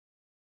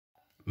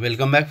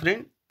Welcome back,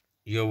 friend.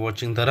 You're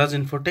watching Dharas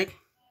Infotech.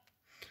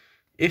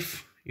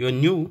 If you're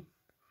new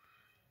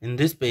in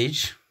this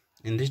page,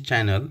 in this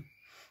channel,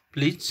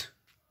 please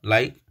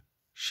like,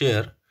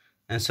 share,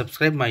 and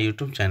subscribe my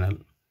YouTube channel.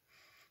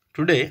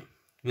 Today,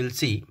 we'll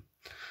see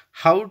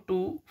how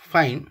to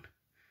find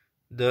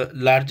the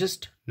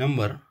largest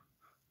number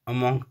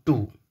among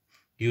two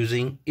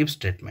using if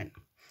statement.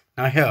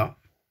 Now here,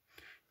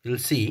 you'll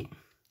see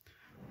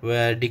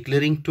we're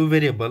declaring two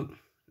variables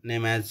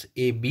named as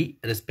a, b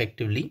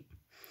respectively.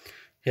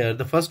 Here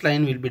the first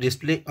line will be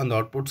displayed on the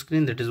output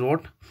screen, that is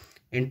what,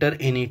 enter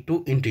any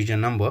two integer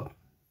number.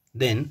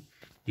 Then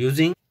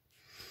using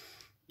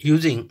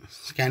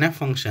scanf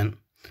function,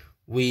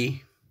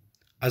 we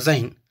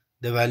assign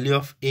the value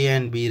of a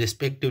and b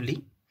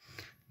respectively.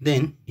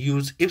 Then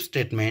use if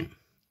statement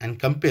and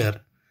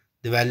compare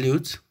the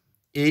values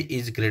a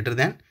is greater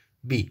than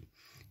b.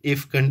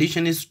 If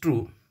condition is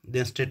true,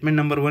 then statement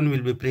number 1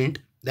 will be print,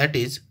 that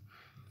is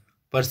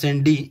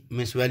 %d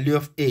means value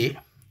of a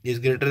is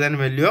greater than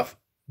value of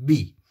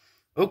b.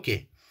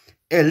 Okay.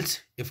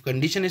 Else, if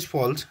condition is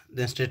false,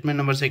 then statement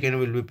number 2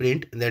 will be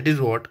print, that is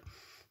what,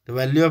 the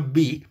value of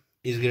b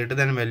is greater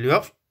than value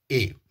of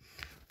a.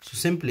 So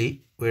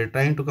simply we are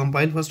trying to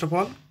compile first of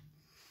all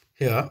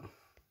here.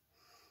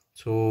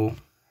 So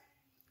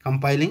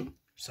compiling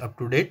is up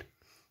to date.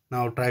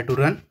 Now try to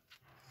run.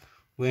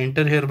 We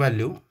enter here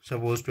value,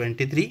 suppose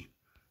 23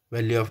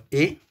 value of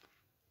a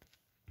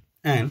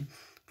and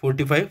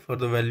 45 for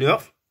the value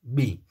of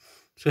b.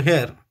 So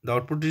here the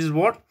output is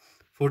what,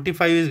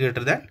 45 is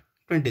greater than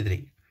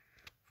 23.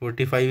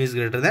 45 is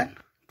greater than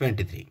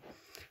 23.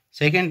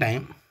 Second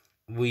time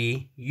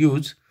we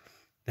use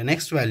the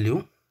next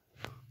value,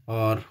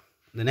 or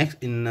the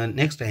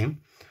next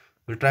time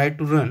we try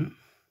to run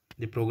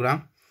the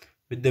program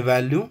with the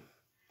value,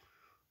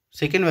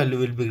 second value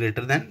will be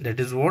greater than,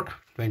 that is what,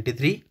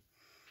 23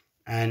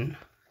 and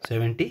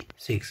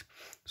 76.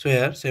 So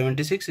here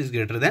 76 is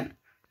greater than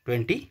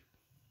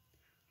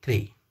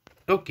 23.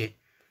 Okay.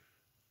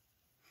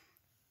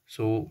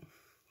 So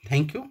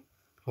thank you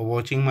for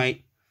watching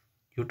my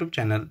YouTube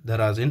channel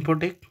Dharas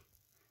Infotech.